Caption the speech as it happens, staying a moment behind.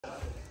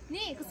नि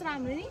कस्तो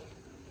राम्रो नि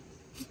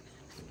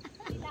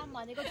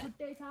भनेको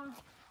छुट्टै छ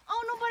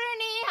आउनु पर्यो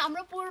नि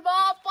हाम्रो पूर्व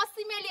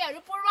पश्चिमेलीहरु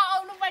पूर्व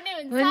आउनु पर्ने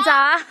हुन्छ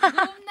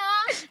घुम्न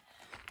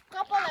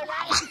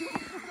कपालहरु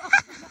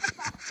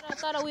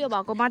तर उयो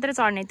भएको मात्रै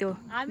चढ्ने त्यो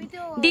हामी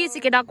त्यो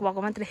डिसिके डक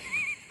भएको मात्रै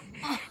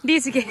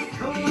डिसिके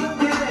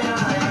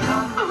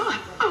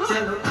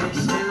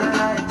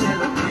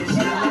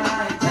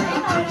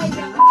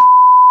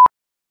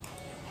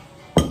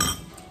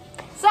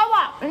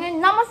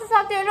नमस्ते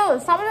साथीहरु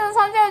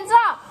सबैजना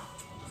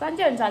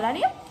सन्चै हुन्छ होला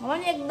नि म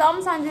पनि एकदम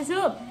सन्चै छु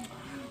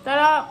तर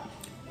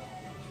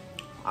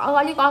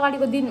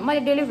अगाडिको दिन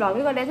मैले डेली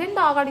भ्लगै गरेको थिएँ नि त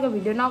अगाडिको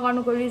भिडियो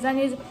नगर्नुको रिजन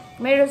इज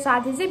मेरो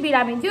साथी चाहिँ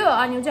बिरामी थियो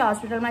अनि उ चाहिँ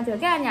हस्पिटलमा थियो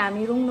क्या अनि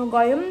हामी रुङ्नु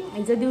गयौँ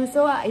हिजो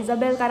दिउँसो हिजो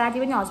बेलुका राति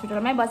पनि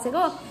हस्पिटलमै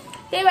बसेको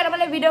त्यही भएर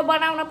मैले भिडियो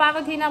बनाउन पाएको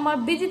थिइनँ म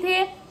बिजी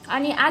थिएँ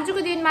अनि आजको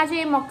दिनमा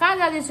चाहिँ म कहाँ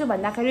जाँदैछु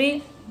भन्दाखेरि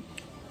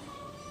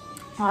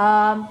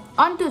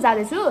अन्तु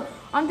जाँदैछु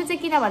अन्त चाहिँ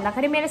किन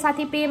भन्दाखेरि मेरो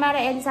साथी पेमा र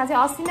एलिसा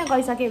चाहिँ अस्ति नै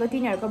गइसकेको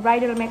तिनीहरूको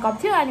ब्राइडल मेकअप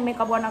थियो अनि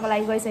मेकअप गर्नको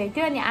लागि गइसकेको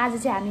थियो अनि आज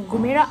चाहिँ हामी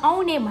घुमेर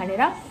आउने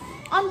भनेर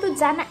अन्तु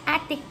जान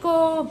आँटेको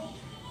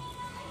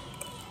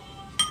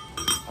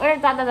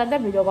जाँदा जाँदा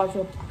भिडियो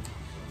गर्छु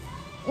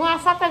उहाँ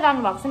सबै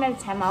जानुभएको छ मेरो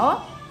छेउमा हो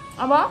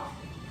अब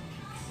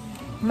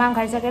माग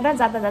खाइसकेर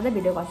जाँदा जाँदै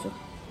भिडियो गर्छु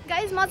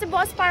गाइज म चाहिँ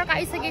बस पार्क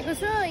आइसकेको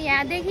छु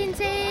यहाँदेखि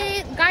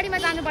चाहिँ गाडीमा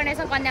जानुपर्ने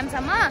छ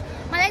कन्यामसम्म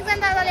मलाई एकजना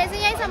दादाले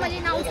चाहिँ यहीँसम्म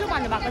लिन आउँछु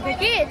भन्नुभएको थियो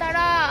कि तर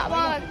अब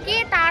के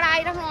टाढा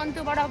आइराख्नु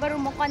अन्तुबाट बरु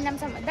म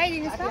कन्यामसम्म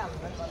दाइदिनुहोस् त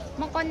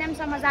म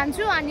कन्यामसम्म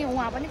जान्छु अनि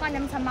उहाँ पनि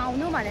कन्यामसम्म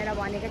आउनु भनेर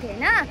भनेको थिएँ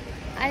होइन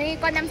अनि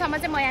कन्यामसम्म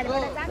चाहिँ म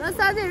यहाँबाट जान्छु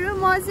साथीहरू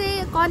म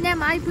चाहिँ कन्याम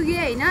आइपुगेँ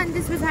होइन अनि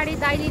त्यस पछाडि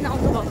दाइ लिन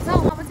आउनुभएको छ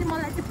अब चाहिँ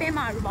मलाई चाहिँ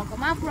पेमाहरू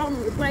भएकोमा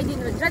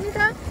पुऱ्याइदिनुहुन्छ नि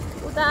त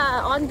उता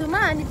अन्तुमा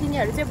अनि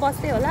तिनीहरू चाहिँ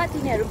बस्दै होला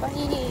तिनीहरू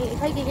पनि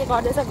खै के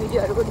गर्दैछ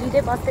भिडियोहरूको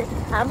दिँदै बस्दै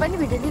हामी पनि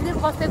भिडियो दिँदै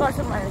बस्दै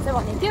गर्छौँ भनेर चाहिँ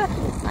भनेको थियो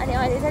अनि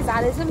अहिले चाहिँ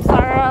जाँदैछौँ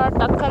सर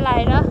टक्क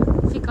लाएर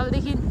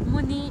सिकलदेखि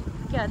मुनि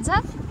के भन्छ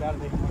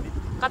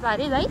कता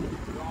अरे है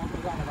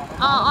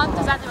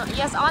अन्तु जाने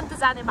यस अन्तु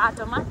जाने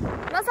बाटोमा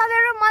र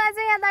साथीहरू मलाई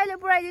चाहिँ यहाँ दाइले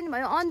पुऱ्याइदिनु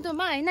भयो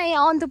अन्तुमा होइन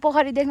यहाँ अन्तु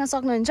पोखरी देख्न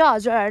सक्नुहुन्छ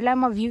हजुरहरूलाई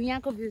म भ्यू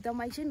यहाँको भ्यू त म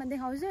एकछिनमा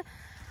देखाउँछु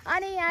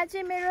अनि यहाँ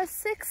चाहिँ मेरो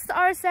 6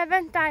 or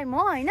 7 टाइम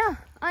हो होइन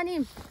अनि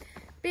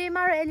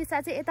पेमा र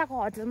एलिसा चाहिँ यताको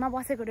होटलमा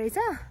बसेको रहेछ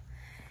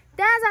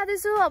त्यहाँ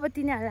जाँदैछु अब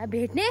तिनीहरूलाई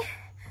भेट्ने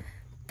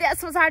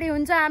त्यस पछाडि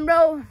हुन्छ हाम्रो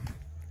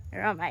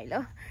रमाइलो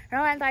त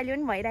अहिले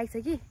पनि भइरहेको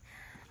छ कि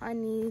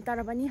अनि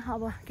तर पनि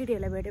अब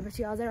केटीहरूलाई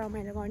भेटेपछि अझ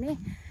रमाइलो गर्ने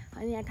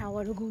अनि यहाँ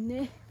ठाउँहरू घुम्ने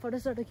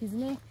फोटोसोटो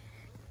खिच्ने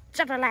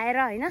चट्टा लाएर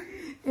होइन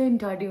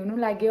 10:30 हुनु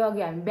लाग्यो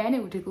अघि हामी बिहानै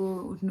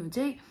उठ्नु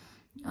चाहिँ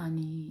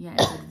अनि यहाँ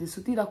यता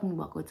सुतिराख्नु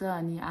भएको छ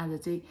अनि आज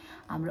चाहिँ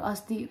हाम्रो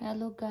अस्ति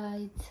हेलो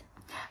गाइज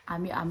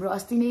हाम्रो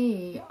अस्ति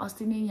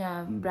नै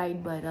यहाँ ब्राइड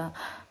भएर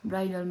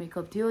ब्राइडल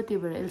मेकअप थियो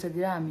त्यही भएर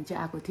एल्सातिर हामी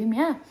चाहिँ आएको थियौँ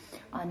यहाँ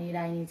अनि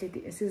राइनी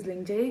चाहिँ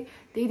सिजलिङ चाहिँ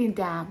त्यही दिन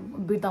त्यहाँ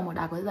बिर्तामोड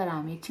आएको थियो तर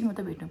हामी एकछिन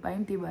मात्रै भेट्न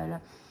पायौँ त्यही भएर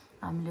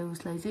हामीले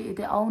उसलाई चाहिँ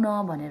यतै आउन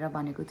भनेर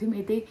भनेको थियौँ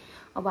यतै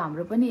अब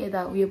हाम्रो पनि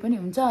यता उयो पनि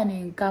हुन्छ अनि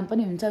काम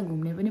पनि हुन्छ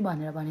घुम्ने पनि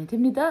भनेर भनेको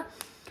थियौँ नि त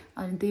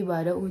अनि त्यही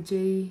भएर ऊ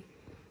चाहिँ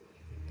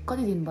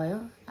कति दिन भयो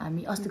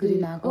हामी अस्तिको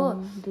दिन आएको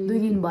 2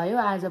 दिन भयो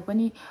आज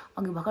पनि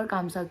अघि भर्खर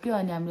काम सक्यो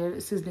अनि हामीले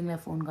सिजलिङलाई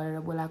फोन गरेर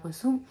बोलाएको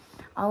छौँ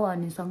आऊ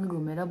अनि सँगै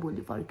घुमेर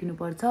भोलि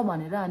फर्किनुपर्छ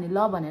भनेर अनि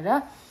ल भनेर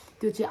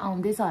त्यो चाहिँ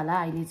आउँदैछ होला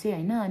अहिले चाहिँ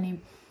होइन अनि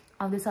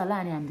आउँदैछ होला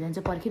अनि हामीले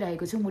चाहिँ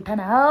पर्खिरहेको छौँ उठा न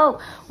हौ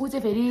ऊ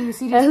चाहिँ फेरि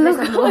सिरियस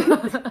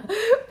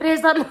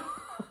प्रेसर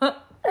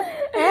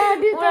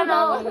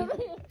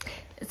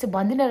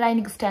भन्दिनँ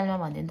राइनीको स्टाइलमा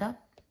भन्दिनँ त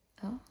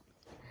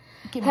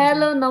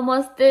हेलो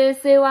नमस्ते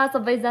सेवा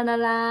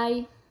सबैजनालाई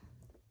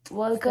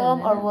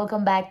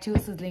welcome back to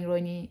सिजलिङ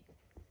Rohini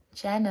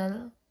channel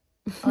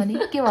अनि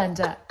के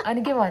भन्छ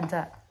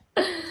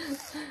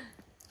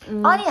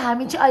अनि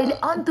हामी चाहिँ अहिले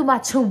अन्तुमा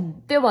छौँ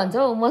त्यो भन्छ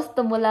हौ मस्त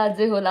मोला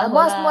जे होला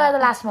मस्त मोला त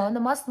लास्टमा हो नि त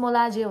मस्त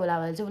मोला जे होला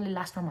भने चाहिँ उसले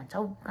लास्टमा भन्छ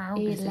हौ कहाँ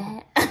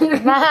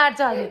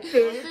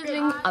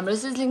हाम्रो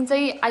सिजलिङ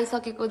चाहिँ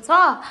आइसकेको छ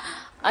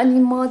अनि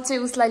म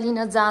चाहिँ उसलाई लिन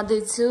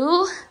जाँदैछु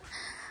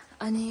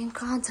अनि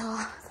कहाँ छ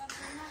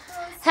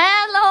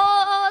हेलो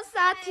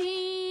साथी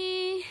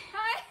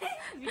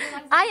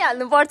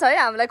आइहाल्नु पर्छ है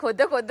हामीलाई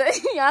खोज्दै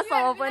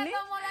यहाँसम्म पनि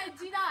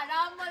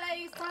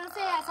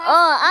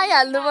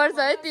आइहाल्नु पर्छ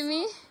है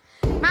तिमी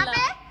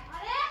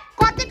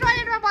कति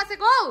टोयलेटमा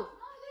बसेको हौ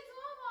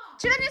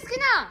छिटो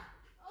निस्किन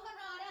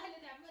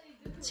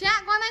छ्या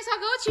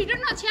गनाइसक्यो छिटो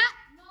न छ्या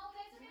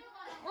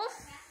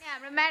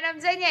हाम्रो म्याडम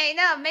चाहिँ नि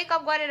होइन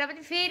मेकअप गरेर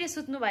पनि फेरि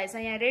सुत्नु भएछ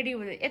यहाँ रेडी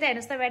हुँदै यता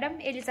हेर्नुहोस् त म्याडम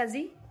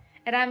एलिसाजी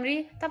राम्री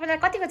तपाईँलाई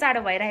कतिको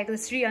चाँडो भइरहेको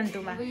श्री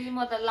अन्तुमा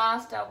म त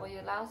लास्ट अब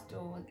यो लास्ट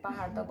हो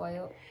पहाड त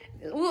भयो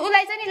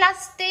उसलाई चाहिँ नि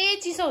लास्टै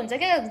चिसो हुन्छ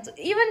क्या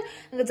इभन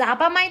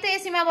झापामै त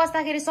एसीमा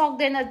बस्दाखेरि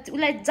सक्दैन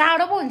उसलाई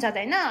जाडो पो हुन्छ त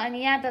होइन अनि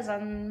यहाँ त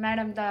झन्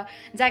म्याडम त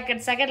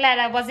ज्याकेट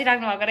ल्याएर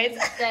बसिराख्नु भएको रहेछ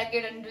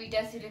ज्याकेट अनि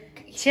दुईटा सिलेक्ट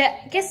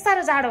के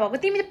साह्रो जाडो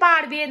भएको तिमी त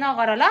पहाड बिहे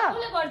नगर ल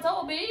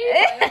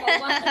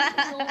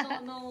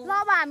ल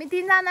अब हामी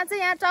 3 जना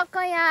चाहिँ यहाँ टक्क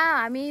यहाँ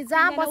हामी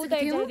जहाँ बसेको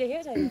थियौँ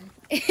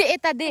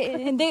यता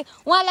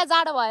उहाँलाई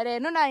जाडो भएर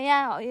हेर्नु न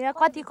यहाँ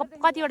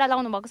कतिवटा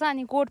लाउनु भएको छ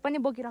अनि कोट पनि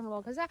बोकिराख्नु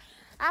भएको छ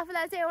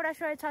आफूलाई चाहिँ एउटा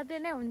स्वेट छत्रे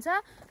नै हुन्छ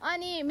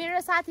अनि मेरो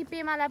साथी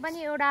पेमालाई पनि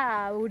एउटा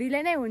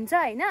हुडीले नै हुन्छ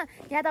होइन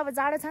यहाँ त अब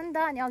जाडो छ नि त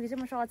अनि अघि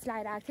चाहिँ म सर्ट्स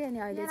लगाएर आएको थिएँ अनि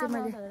अहिले चाहिँ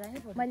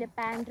मैले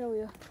प्यान्ट र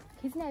उयो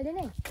खिच्ने अहिले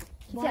नै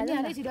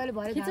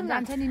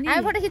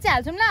हामी फोटो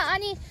खिचिहाल्छौँ ल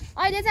अनि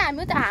अहिले चाहिँ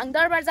हामी उता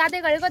हाङदरबार जाँदै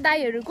गरेको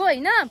दाईहरूको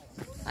होइन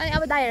अनि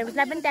अब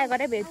दाईहरूलाई पनि त्यहाँ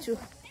गरेर भेट्छु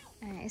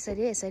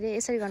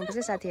यसरी गर्नुपर्छ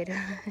साथीहरू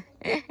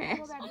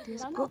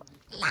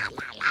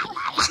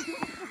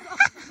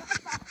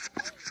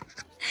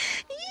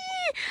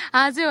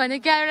हजुर भने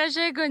क्यामेरा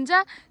सेक हुन्छ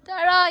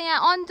तर यहाँ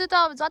अन्तु त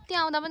अब जति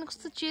आउँदा पनि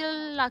कस्तो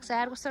चिल लाग्छ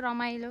यार कस्तो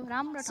रमाइलो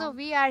राम्रो so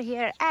we are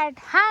here at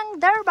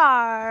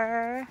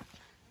हाङदरबार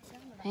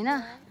हैन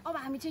अब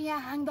हामी चाहिँ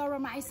यहाँ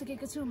हाङदरबारमा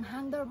आइसकेको छौँ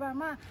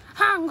हाङदरबारमा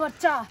हाङ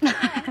गर्छ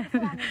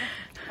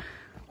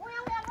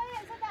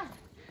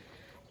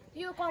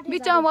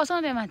बिचमा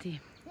बसौँ त्यहाँ माथि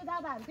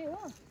दादाहरुकै हो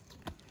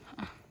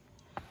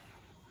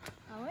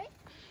है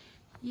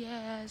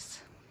यस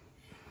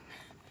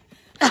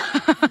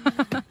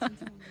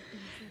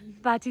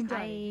बाचिन्छ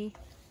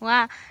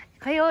उहाँ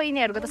खै हो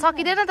यिनीहरूको त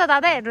सकिँदैन त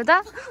दादा हेर्नु त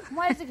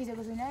मैले चाहिँ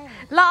खिचेको छुइनँ है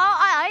ल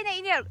होइन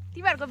यिनीहरू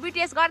तिमीहरूको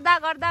बिटिएस गर्दा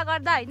गर्दा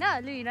गर्दा होइन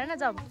लु हिँड न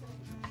जाऊ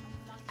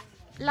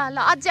ल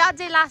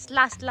अझै लास्ट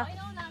ल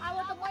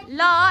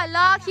ल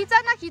खिच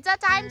न खिच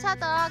टाइम छ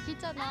त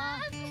खिच न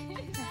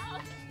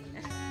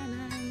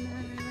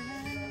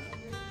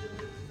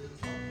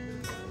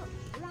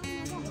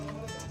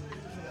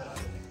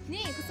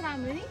कस्तो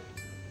राम्रो नि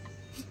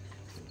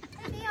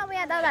अब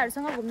यहाँ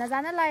दादाहरूसँग घुम्न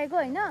जान लागेको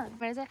होइन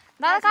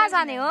दादा कहाँ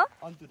जाने हो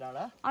अन्तु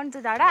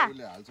डाँडा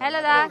हेलो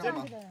दादा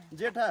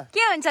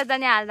के हुन्छ त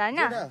नि हाल्दा होइन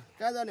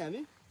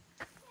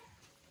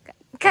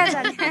कहाँ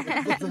जाने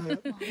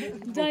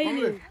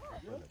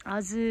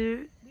हजुर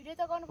भिडियो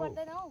त गर्नु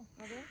पर्दैन हौ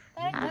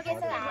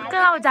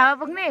कहाँ झापा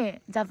पुग्ने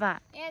झापा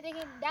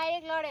यहाँदेखि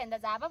डाइरेक्ट लड्यो भने त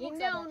झापा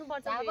पुग्न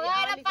आउनुपर्छ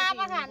गएर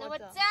पापा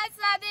खानुपर्छ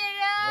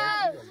साथीहरू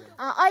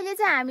अहिले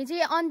चाहिँ हामी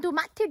चाहिँ अन्तु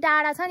माथि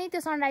डाँडा छ नि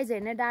त्यो सनराइज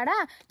हेर्ने डाँडा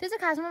त्यो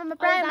चाहिँ खासमा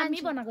प्रायः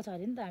मान्छे बनाएको छ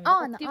अरे नि त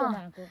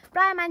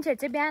प्रायः मान्छेहरू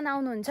चाहिँ बिहान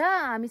आउनुहुन्छ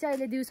हामी चाहिँ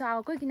अहिले दिउँसो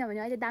आएको किनभने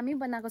अहिले दामी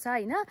बनाएको छ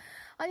होइन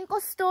अनि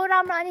कस्तो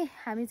राम्रो अनि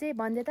हामी चाहिँ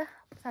भन्दै त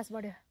सास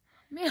बढ्यो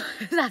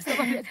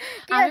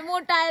हामी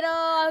मोटाएर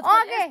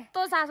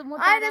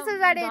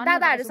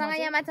दादाहरूसँग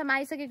यहाँ माछा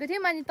आइसकेको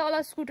थियौँ अनि तल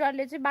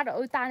स्कुटरले चाहिँ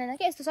बाटो तानेन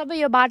कि यस्तो सबै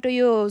यो बाटो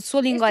यो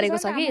सोलिङ गरेको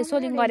छ कि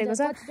सोलिङ गरेको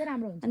छ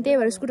अनि त्यही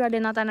भएर स्कुटरले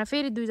नताना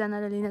फेरि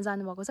दुईजनाले लिन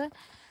जानुभएको छ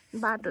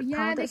बाटो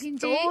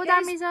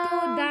दामी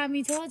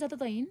छ जता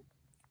त हिँड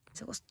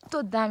कस्तो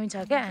दामी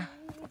छ क्या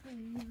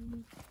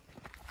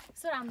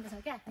कस्तो राम्रो छ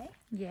क्या है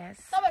यस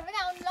तपाईहरु पनि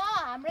आउनु ल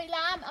हाम्रो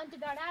इलाम अन्तु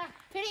डाँडा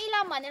फेरि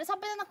इलाम भनेर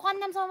सबैजना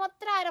कन्नामसम्म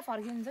मात्र आएर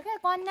फर्किनुहुन्छ क्या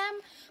कन्नाम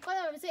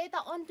भनेपछि यता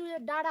अन्तु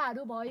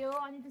डाँडाहरू भयो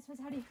अनि त्यस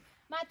पछाडि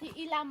माथि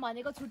इलाम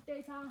भनेको छुट्टै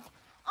छ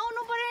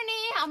आउनु पर्यो नि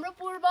हाम्रो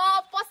पूर्व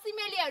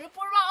पश्चिमेलीहरू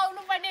पूर्व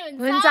आउनु पर्ने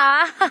हुन्छ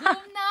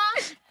घुम्न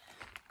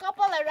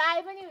कपलहरू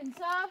आए पनि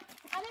हुन्छ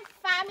अनि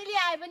फ्यामिली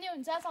आए पनि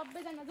हुन्छ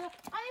सबैजना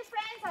अनि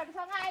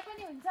फ्रेन्ड्सहरूसँग आए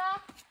पनि हुन्छ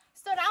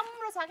यस्तो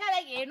राम्रो छ क्या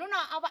लाइक हेर्नु न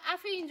अब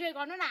आफै इन्जोय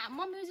गर्नु न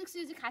म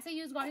म्युजिक खासै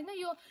युज गर्दिनँ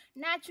यो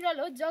नेचुरल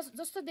हो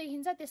जस्तो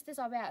देखिन्छ त्यस्तै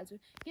सबै हाल्छु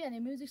किनभने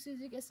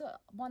म्युजिक यसो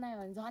बनायो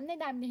भने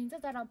झन् दामी देखिन्छ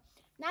तर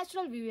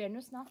नेचुरल भ्यू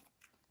हेर्नुहोस् न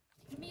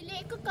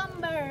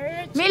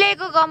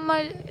मिलेको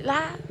कम्बर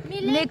ला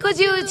मिलेको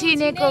जिउ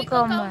छिनेको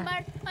कम्बर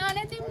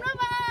अनि तिम्रो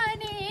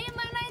बानी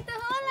मलाई त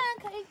होला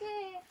खैके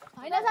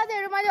हैन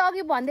साथीहरु मैले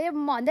अघि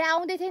भन्दै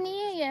आउँदै थिएँ नि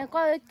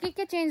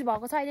के चेन्ज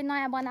भएको छ अहिले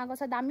नयाँ बनाएको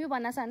छ दामी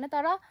बनाएको छ हैन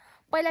तर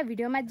पहिला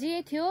भिडियोमा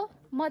जे थियो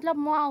मतलब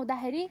म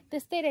आउँदाखेरि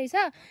त्यस्तै रहेछ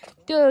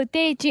त्यो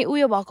त्यही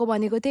उयो भएको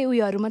भनेको त्यही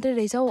उयोहरू मात्रै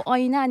रहेछ हौ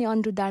ऐना अनि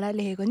अन्तु डाँडा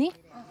लेखेको नि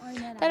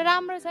तर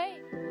राम्रो छ है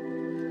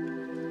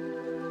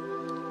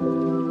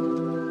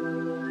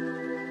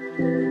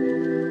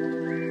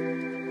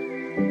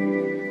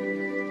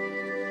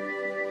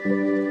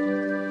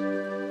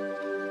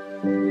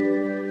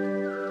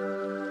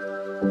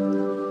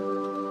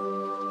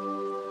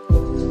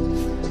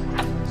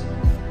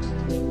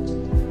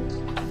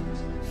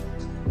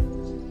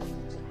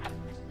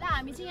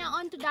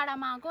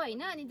डाँडामा आएको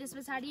होइन अनि त्यस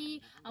पछाडि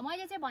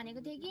मैले चाहिँ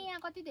भनेको थिएँ कि यहाँ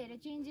कति धेरै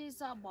चेन्जेस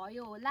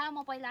भयो होला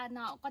म पहिला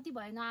कति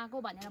भयो नआएको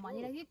भनेर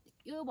भनिरहेको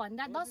थिएँ यो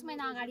भन्दा 10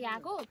 महिना अगाडि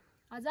आएको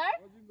हजुर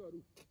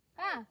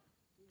कहाँ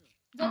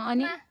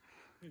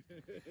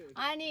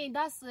अनि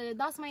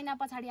 10 महिना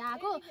पछाडि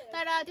आएको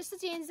तर त्यस्तो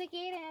चेन्ज चाहिँ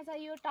केही रहेनछ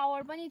यो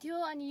टावर पनि थियो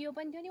अनि यो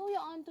पनि थियो नि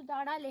उयो अन्तु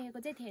डाँडा लेखेको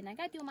चाहिँ थिएन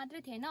क्या त्यो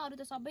मात्रै थिएन अरू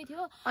त सबै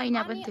थियो अनि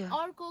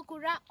अर्को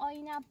कुरा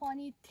ऐना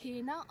पनि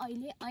थिएन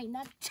अहिले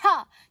ऐना छ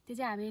त्यो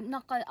चाहिँ हामी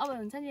नक्कल अब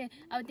हुन्छ नि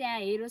अब त्यहाँ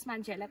हेरोस्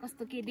मान्छेहरूलाई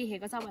कस्तो के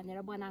देखेको छ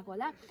भनेर बनाएको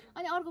होला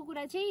अनि अर्को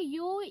कुरा चाहिँ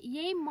यो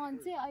यही मन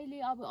चाहिँ अहिले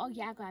अब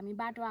अघि आएको हामी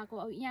बाटो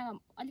आएको यहाँ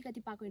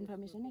अलिकति पाएको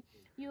इन्फर्मेसन नै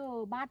यो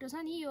बाटो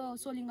छ नि यो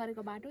सोलिङ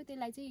गरेको बाटो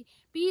त्यसलाई चाहिँ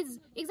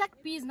एक्ज्याक्ट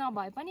पिज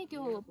नभए पनि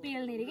त्यो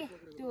पेल्ने रे के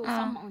त्यो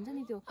हुन्छ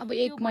नि त्यो अब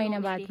 1 महिना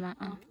बादमा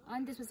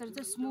अनि त्यसपछि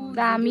चाहिँ स्मुथ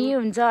दामी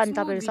हुन्छ अनि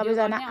तपाईहरु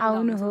सबैजना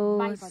आउनुहोस्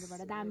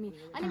बाइकहरुबाट दामी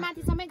अनि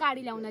माथिसम्मै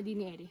गाडी ल्याउन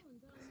दिने अरे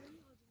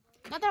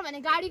नत्र भने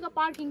गाडीको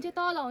पार्किङ चाहिँ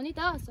तल हो नि त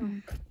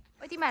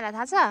तिमीहरूलाई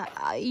थाहा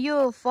छ यो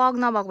फग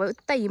नभएको भए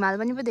उता हिमाल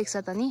पनि पो देख्छ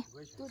त नि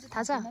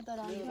थाहा छ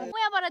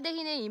यहाँबाट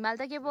देखिने हिमाल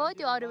त के पो हो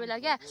त्यो अरू बेला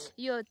क्या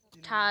यो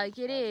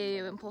के अरे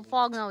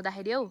फग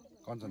नहुँदाखेरि हौ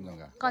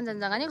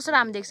कञ्चनजङ्घा नि कस्तो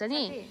राम्रो देख्छ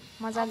नि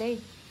मजाले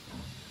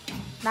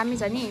दामी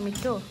छ नि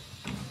मिठो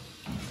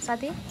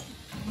साथी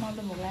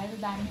मलाई भोक लागेको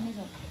दामी नै छ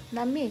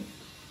दामी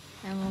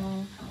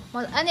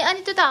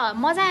अनि त्यो त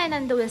मजा आएन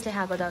नि त उयसले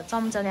खाएको त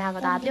चम्चाले खाएको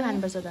त हातले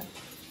खानुपर्छ त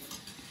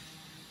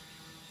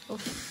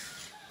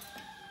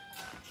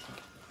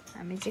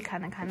हामी चाहिँ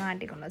खाना खानु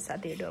आँटेको होला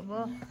साथीहरू अब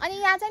अनि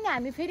यहाँ चाहिँ नि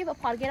हामी फेरि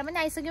फर्केर पनि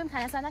आइसक्यौँ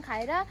खानासाना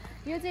खाएर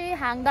यो चाहिँ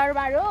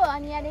हाङदरबार हो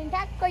अनि यहाँदेखि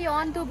ट्याक्क यो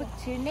अन्तु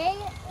छिर्ने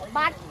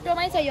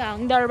बाटोमै छ यो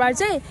हाङदरबार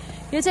चाहिँ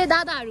यो चाहिँ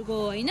दादाहरूको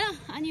हो होइन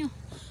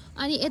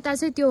अनि यता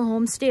चाहिँ त्यो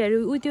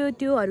होमस्टेहरू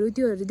त्योहरू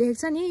देखेको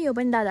छ नि यो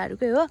पनि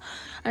दादाहरूकै हो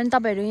अनि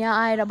तपाईँहरू यहाँ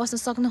आएर बस्न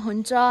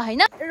सक्नुहुन्छ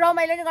होइन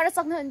रमाइलो नि गर्न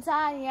सक्नुहुन्छ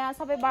अनि यहाँ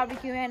सबै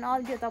बार्बिक्यू एन्ड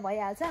अल त्यो त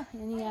भइहाल्छ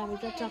अनि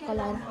यहाँभित्र चक्क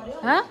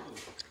लगाएर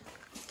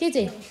के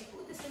चाहिँ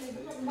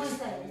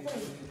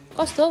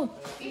कस्तो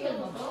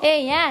हौ ए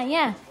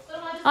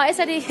यहाँ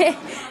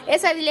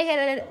यसरी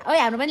लेखेर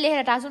हाम्रो पनि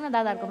लेखेर टाँसौँ न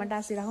दादाहरूकोमा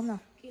टाँसिराखौँ न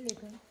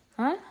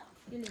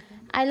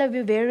I love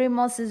you very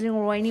much सिजलिङ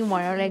रोइनी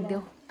भनेर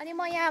लेखिदियो अनि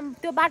म यहाँ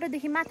त्यो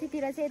बाटोदेखि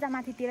माथितिर चाहिँ यता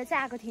माथितिर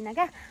चाहिँ आएको थिइनँ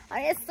क्या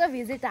अनि यस्तो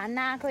भिजिट हान्न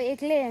आएको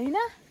एक्लै होइन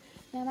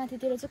यहाँ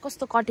माथितिर चाहिँ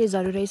कस्तो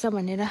कटेजहरू रहेछ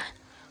भनेर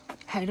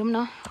हेरौँ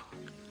न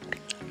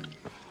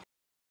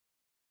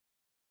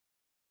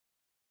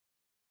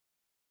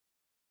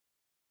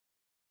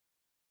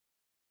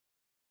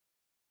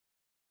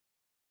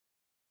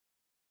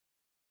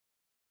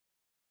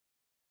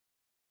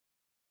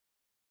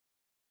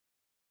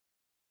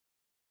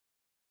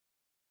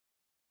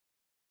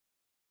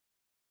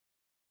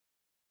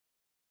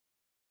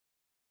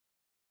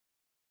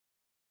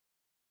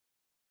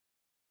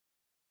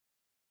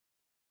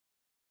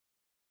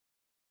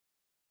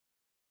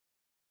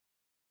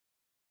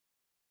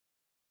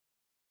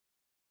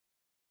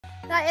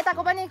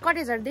यताको पनि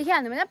कटेजहरू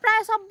देखिहाल्नु भने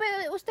प्रायः सबै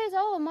उस्तै छ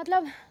हौ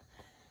मतलब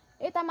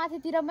यता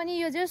माथितिर पनि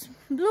यो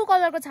जस्ट ब्लू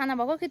कलरको छाना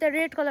भएको कि त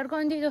रेड कलरको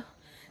अनि त्यो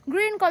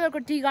ग्रिन कलरको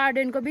टी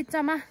गार्डनको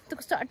बिचमा त्यो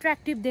कस्तो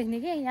अट्र्याक्टिभ देख्ने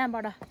कि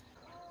यहाँबाट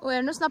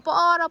हेर्नुहोस् न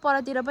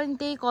परतिर पनि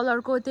त्यही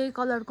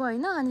कलरको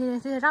होइन अनि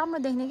त्यो राम्रो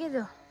देख्ने कि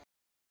त्यो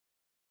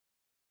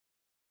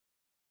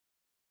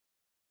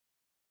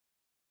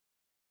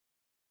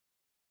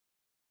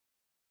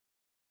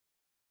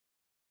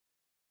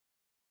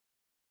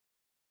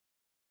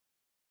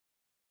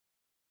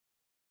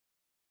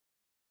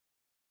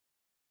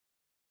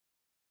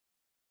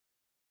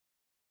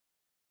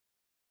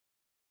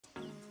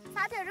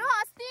साथीहरू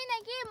अस्ति नै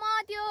कि म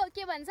त्यो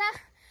के भन्छ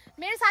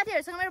मेरो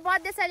साथीहरूसँग मेरो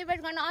बर्थडे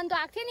सेलिब्रेट गर्न अन्तु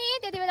आएको थियो नि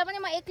त्यति बेला पनि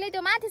म एक्लै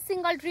त्यो माथि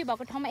सिङ्गल ट्री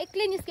भएको ठाउँमा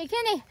एक्लै निस्केको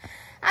थिएँ नि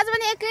आज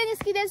पनि एक्लै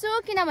निस्किँदैछु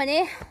किनभने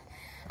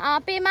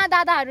पेमा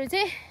दादाहरू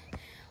चाहिँ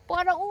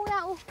पर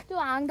त्यो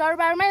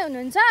हाङदरबारमै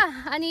हुनुहुन्छ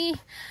अनि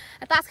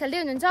तास खेल्दै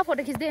हुनुहुन्छ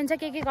फोटो खिच्दै हुन्छ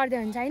के गर्दै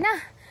हुन्छ होइन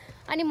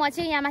अनि म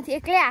चाहिँ यहाँ माथि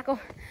एक्लै आएको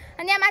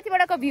अनि यहाँ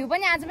माथिबाटको भ्यू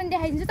पनि आज पनि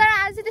देखाइदिन्छु तर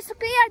आज चाहिँ त्यस्तो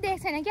क्लियर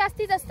देखेको छैन कि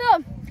अस्ति जस्तो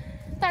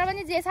तर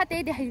पनि जे छ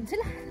त्यही देखाइदिन्छु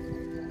ल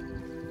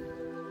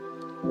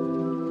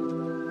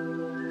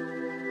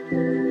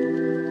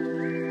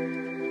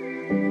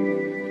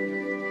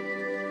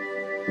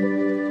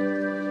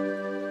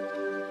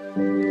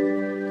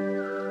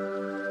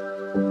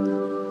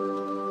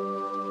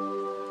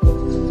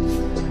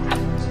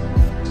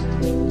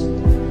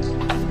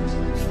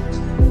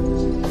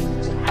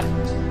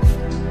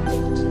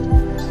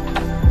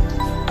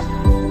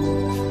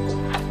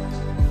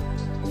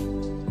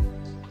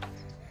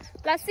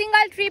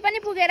सिंगल ट्री पनि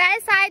पुगेर आए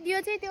सायद यो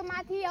चाहिँ त्यो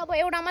माथि अब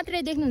एउटा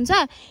मात्रै देख्नुहुन्छ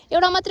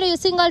एउटा मात्रै यो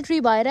सिंगल ट्री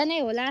भएर नै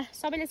होला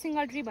सबैले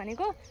सिंगल ट्री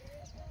भनेको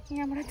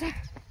यहाँबाट त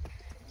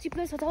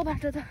चिप्लो छ त हो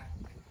बाटो त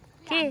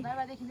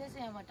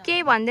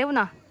के भन्देऊ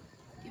न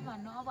के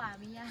भन्नु अब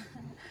हामी यहाँ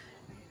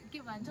के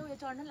भन्छौ यो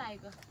चढ्न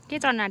लागेको के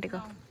चढ्न आँटेको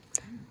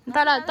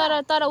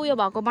तर उयो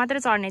भएको मात्रै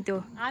चढ्ने त्यो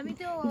हामी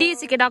त्यो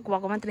डिसीके डक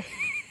भएको मात्रै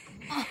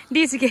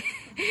डिसीके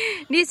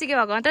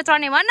भएको मात्रै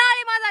चढ्ने भन्न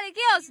अलि मजाले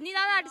के होस्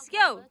निदान आर्टिस्ट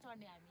के हो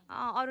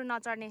अरू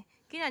नचढ्ने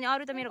किनभने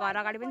अरू त मेरो घर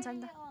अगाडि पनि छ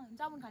नि त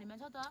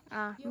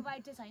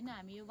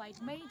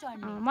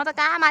म त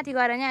कहाँ माथि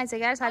गएर नि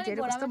आइसक्यो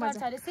साथीहरू कस्तो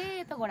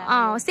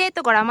मजा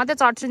सेतो घोडा मात्रै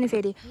चढ्छु नि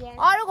फेरि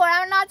अरू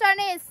घोडामा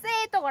नचढ्ने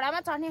सेतो घोडामा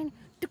चढ्ने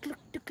टुक्लुक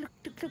टुक्लुक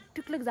टुक्लुक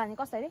टुक्लुक जाने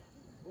कसरी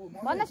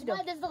भन्न छिटो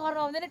त्यस्तो गरेर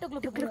आउँदैन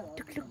टुक्लुक टुक्लुक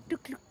टुक्लुक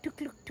टुक्लुक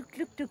टुक्लुक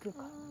टुक्लुक टुक्लुक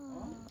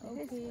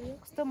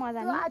कस्तो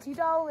मजा नि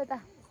छिटो आऊ यता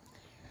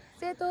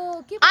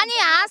अनि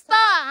हाँस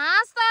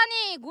त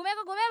नि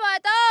घुमेको घुमे भयो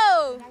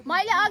त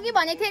मैले अघि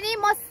भनेको थिएँ नि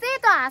म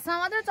सेतो हाँसमा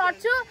मात्रै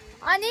चढ्छु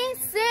अनि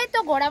सेतो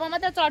घोडामा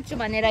मात्रै चढ्छु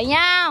भनेर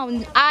यहाँ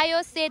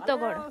आयो सेतो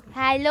घोडा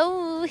हेलो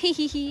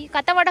हिहि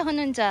कताबाट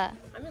हुनुहुन्छ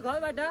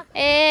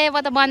ए म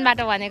त वनबाट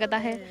भनेको त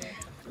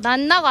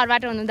धन्न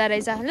घरबाट हुनुहुँदो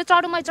रहेछ ल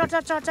चढु मै चढ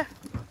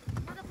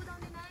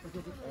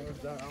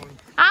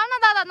आऊ न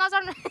दादा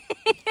नचढ्नु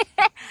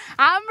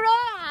हाम्रो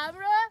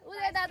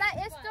उसले दादा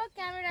यस्तो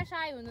क्यामेरा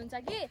साई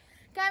हुनुहुन्छ कि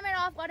क्यामेरा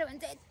अफ गर्यो भने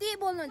चाहिँ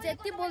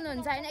यति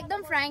बोल्नुहुन्छ हैन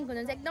एकदम फ्र्याङ्क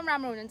हुनुहुन्छ एकदम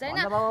राम्रो हुनुहुन्छ हैन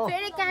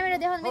फेरि क्यामेरा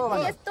देखाउनु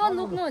चाहिँ यस्तो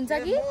लुक्नुहुन्छ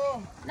कि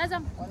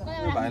नजाम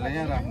भाइलाई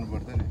यहाँ राख्नु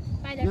पर्छ नि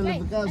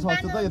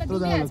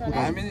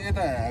हामी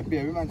यता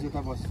ह्यापी मान्छे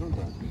त बस्छौँ नि त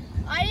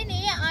अरे नि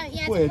यहाँ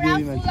पुरा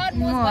फुलर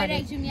मोज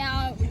भइरहेको छु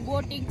यहाँ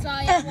बोटिङ छ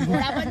यहाँ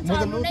घोडा पनि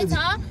चल्नु नै छ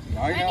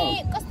अनि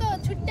कस्तो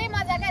छुट्टै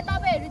मजा क्या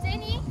तपाईहरु चाहिँ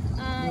नि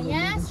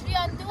यहाँ श्री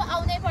अन्तु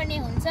आउनै पर्ने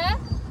हुन्छ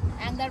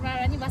हाङदरबार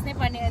पनि बस्नै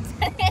पर्ने हुन्छ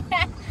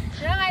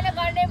रमाइलो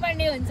गर्नै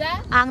पर्ने हुन्छ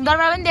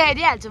हाङदरबार पनि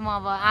देखाइदिइहाल्छु म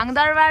अब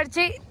हाङदरबार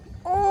चाहिँ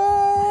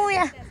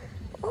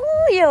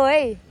यो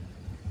है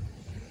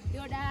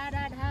यो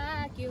डाँडा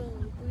ढाक्यो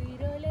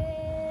कुहिरोले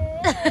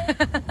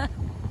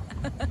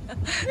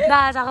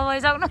दाजाको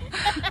भइसक्नु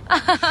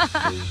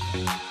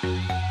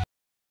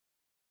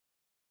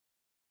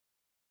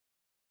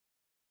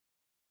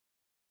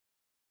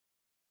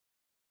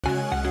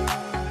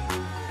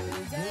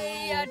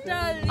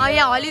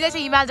यहाँ हलिँदैछ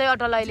हिमाल जय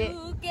अटल अहिले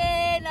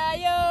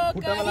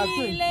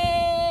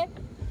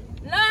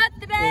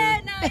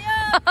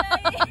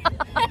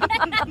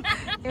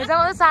हेर्दा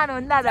मात्रै सानो हो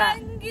नि दादा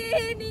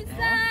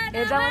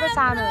हेर्दा मात्रै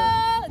सानो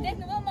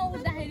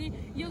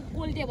यो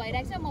कोल्टे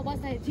भइरहेको छ म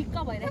बस्दाखेरि ठिक्क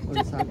भइरहेको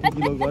छ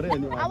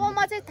अब म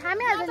चाहिँ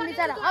थामिहाल्छु नि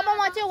बिचरा अब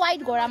म चाहिँ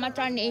व्हाइट घोडामा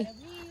चढ्ने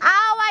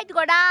आओ व्हाइट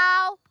घोडा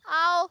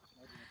आओ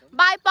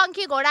बाई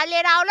पंखी घोडा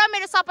लिएर आऊ ल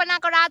मेरो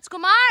सपनाको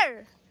राजकुमार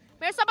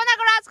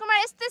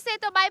यस्तै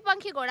सेतो बाई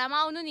पंखी घोडामा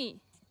आउनु नि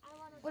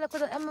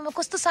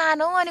कस्तो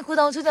सानो अनि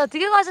कुदाउँछु त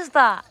के गर्छस् त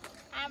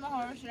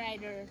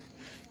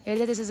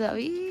हेर्दै त्यसो छ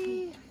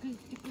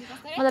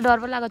मलाई डर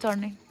पो लाग्यो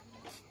चढ्ने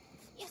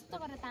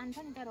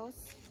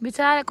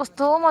बिचारा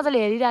कस्तो मजाले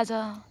हेरिरहेछ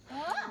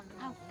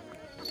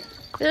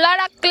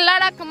लडक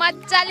लडक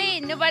मजाले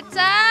हिँड्नुपर्छ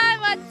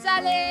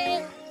मजाले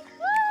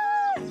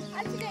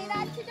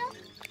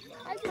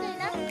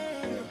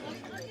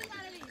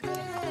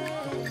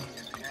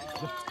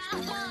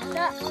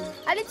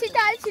अलि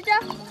छिटो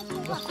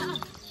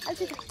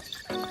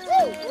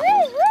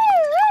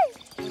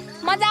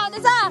मजा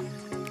आउँदैछ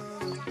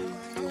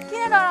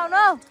किन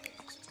डराउनु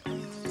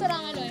कस्तो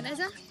रमाइलो होइन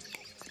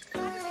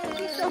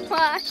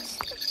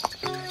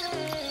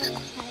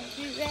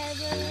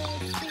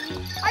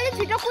अलि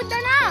छिटो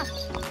कुद्दैन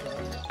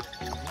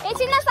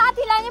एकछिन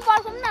साथीलाई नि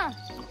पर्खौँ न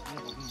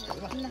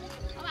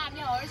अब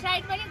हामीले हर्स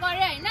राइड पनि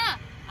गऱ्यो होइन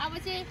अब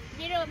चाहिँ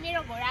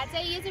मेरो घोडा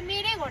चाहिँ यो चाहिँ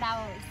मेरै घोडा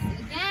हो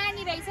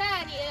ज्ञानी रहेछ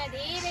अनि यसलाई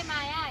धेरै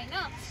माया होइन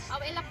अब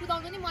यसलाई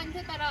कुदाउनु नि मन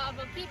थियो तर अब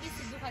के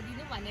बेसी दुःख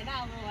दिनु भनेर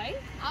अब है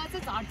अब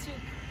चाहिँ झर्छु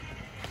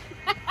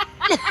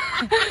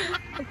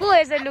को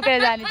यसरी लुकेर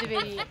जाने चाहिँ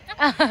फेरि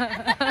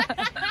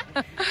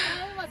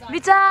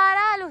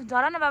बिचारा लु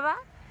झर न बाबा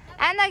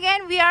and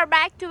again we are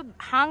back to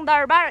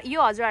हाङदरबार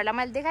यो हजुरहरूलाई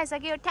मैले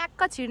देखाइसकेँ ठ्याक्क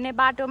छिर्ने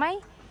बाटोमै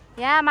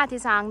यहाँ माथि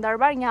छ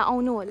हाङदरबार यहाँ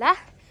आउनु होला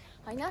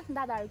होइन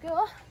दादाहरूकै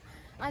हो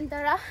अनि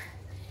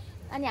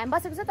अनि हामी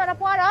बसेको छ तर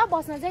पर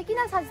बस्न चाहिँ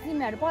किन साथी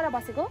तिमीहरू पर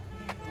बसेको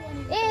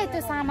ए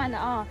त्यो सामान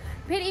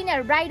फेरि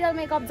यिनीहरू ब्राइडल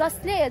मेकअप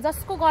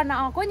जसको गर्न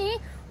आएको नि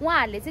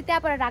उहाँहरूले चाहिँ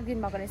त्यहाँबाट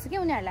राखिदिनु भएको रहेछ कि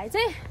उनीहरूलाई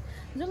चाहिँ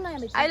जाउँ न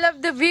यहाँ I love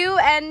the view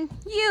and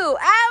you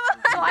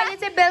अहिले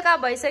चाहिँ बेलुका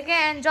भइसक्यो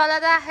एन्ड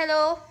जला हेलो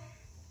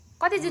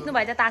कति जित्नु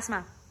भयो त तासमा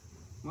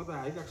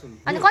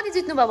अनि कति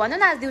जित्नु भयो भन्नु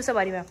न आज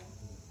दिउँसोभरिमा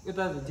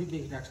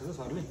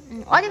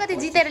अलिकति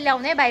जितेर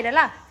ल्याउने है बाहिर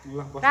ल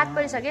रात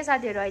परिसक्यो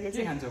साथीहरू अहिले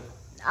चाहिँ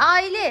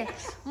अहिले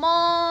म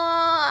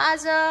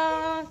आज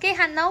के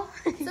खान्नौ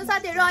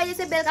साथीहरू अहिले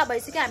चाहिँ बेलुका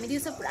भइसक्यो हामी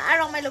दिउँसो पुरा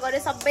रमाइलो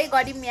गरेर सबै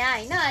गऱ्यौँ यहाँ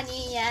होइन अनि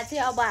यहाँ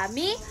चाहिँ अब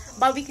हामी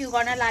बार्बिक्यू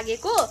गर्न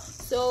लागेको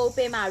सो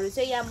पेमाहरू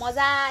चाहिँ यहाँ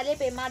मजाले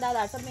पेमा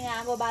दादाहरू सब यहाँ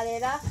आगो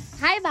बालेर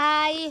हाई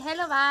भाइ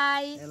हेलो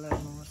भाइ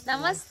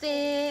नमस्ते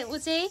ऊ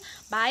चाहिँ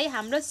भाइ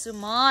हाम्रो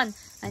सुमन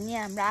अनि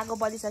हाम्रो आगो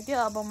बलिसक्यो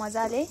अब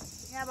मजाले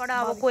यहाँबाट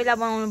अब कोइला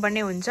बनाउनु पर्ने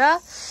हुन्छ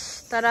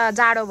तर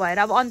जाडो भएर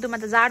अब अन्तुमा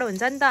त जाडो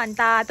हुन्छ नि त अनि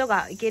तातो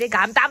के अरे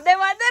घाम ताप्दै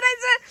बस्दै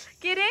रहेछ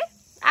के अरे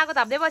आगो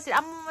ताप्दै बसेर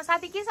आम्मा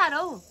साथी के साह्रो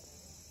हौ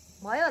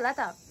भयो होला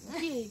त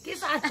के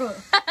साह्रो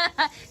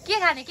के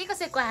खाने के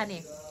कसैको खाने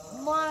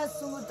म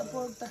सुँगुर त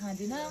पोर्क त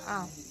खाँदिनँ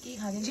के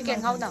खाँदिनँ चिकन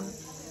खाऊ न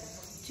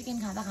चिकन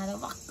खाँदा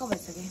वाक्क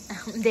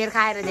भइसक्यो धेर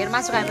खाएर धेर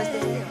मासु खाएपछि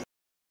त्यस्तै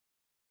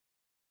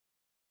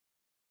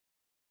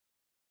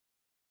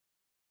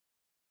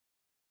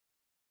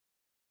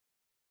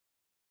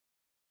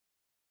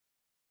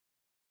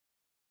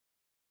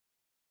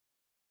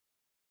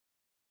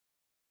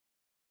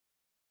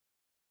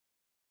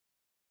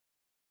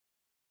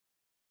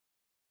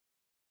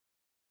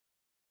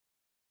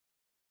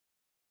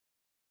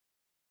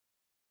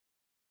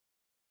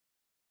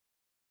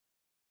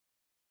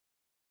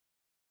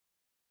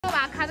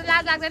खाँदा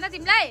लाज लाग्दैन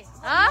तिमीलाई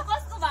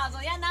कस्तो भएको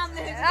यहाँ नाम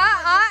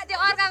त्यो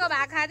अर्काको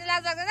भाग खाँदा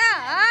लाज लाग्दैन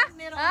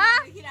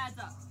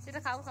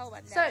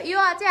यो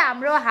चाहिँ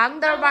हाम्रो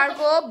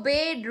हाङदरबारको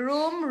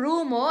बेडरुम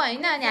रुम हो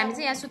होइन अनि हामी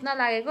चाहिँ यहाँ सुत्न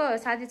लागेको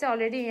साथी चाहिँ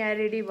अलरेडी यहाँ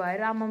रेडी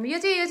भएर आम्म यो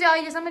चाहिँ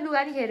अहिलेसम्म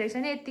लुगा नि खेरेको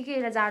छैन यत्तिकै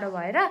यसलाई जाडो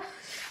भएर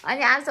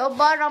अनि आज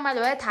ओभर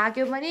रमाइलो भयो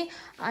थाक्यो पनि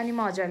अनि म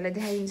हजुरहरूलाई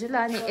देखाइदिन्छु ल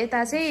अनि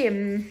यता चाहिँ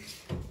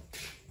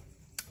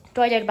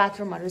टोइलेट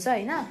बाथरुमहरू छ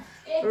होइन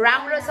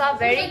राम्रो छ,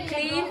 very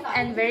clean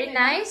and very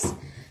nice.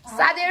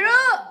 साथीहरू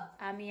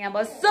हामी यहाँ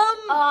बस्छौँ।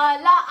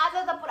 ल आज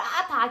त पुरा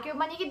थाक्यो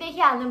पनि कि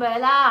देखिहाल्नु भयो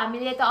होला।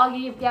 हामीले त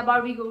अघि त्यहाँ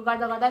बर्बिक्यू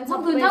गर्दा गर्दा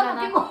पनि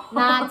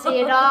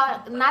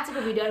नाचेको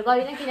भिडियोहरू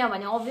गरिनँ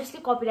किनभने अभियसली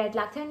कपिराइट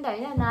लाग्थ्यो नि त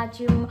होइन।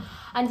 नाच्यौँ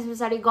अनि त्यस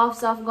पछाडि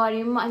गफसफ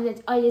गऱ्यौँ। अनि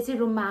अहिले चाहिँ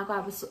रुममा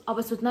आएको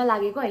अब सुत्न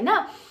लागेको होइन।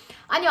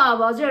 अनि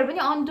अब हजुरहरू पनि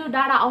अन्तु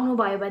डाँडा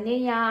आउनुभयो भने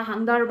यहाँ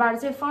हाङदरबार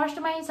चाहिँ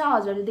फर्स्टमै छ,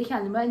 हजुरहरूले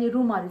देखिहाल्नु भयो। अनि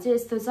रुमहरू चाहिँ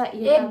यस्तो छ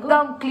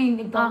एकदम क्लिन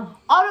एकदम।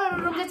 अरू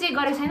रुम चाहिँ चेक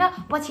गरेको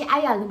छैन, पछि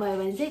आइहाल्नु भयो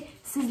भने चाहिँ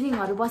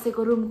सिजलिङहरू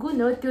बसेको रुम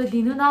कुन हो त्यो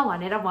दिनु न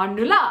भनेर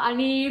भन्नु ल।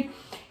 अनि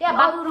यहाँ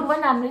बाथरुम रुम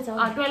पनि राम्रै छ,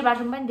 12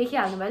 बाथरुम पनि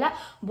देखिहाल्नु भयो होला।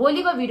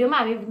 भोलिको भिडियोमा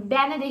हामी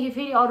बिहानैदेखि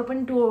फेरि अरू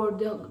पनि टुर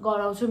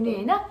गराउँछौँ नि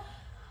होइन।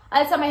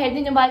 अहिलेसम्म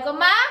हेरिदिनु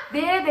भएकोमा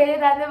धेरै धेरै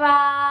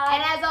धन्यवाद।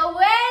 एन्ड एज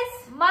अलवेज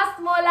मस्त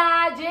मोला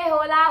जे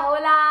होला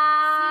होला।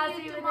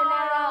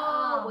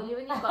 भोलि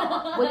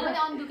पनि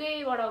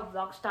अन्तुकैबाट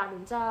भ्लग स्टार्ट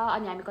हुन्छ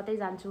अनि हामी कतै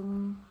जान्छौँ।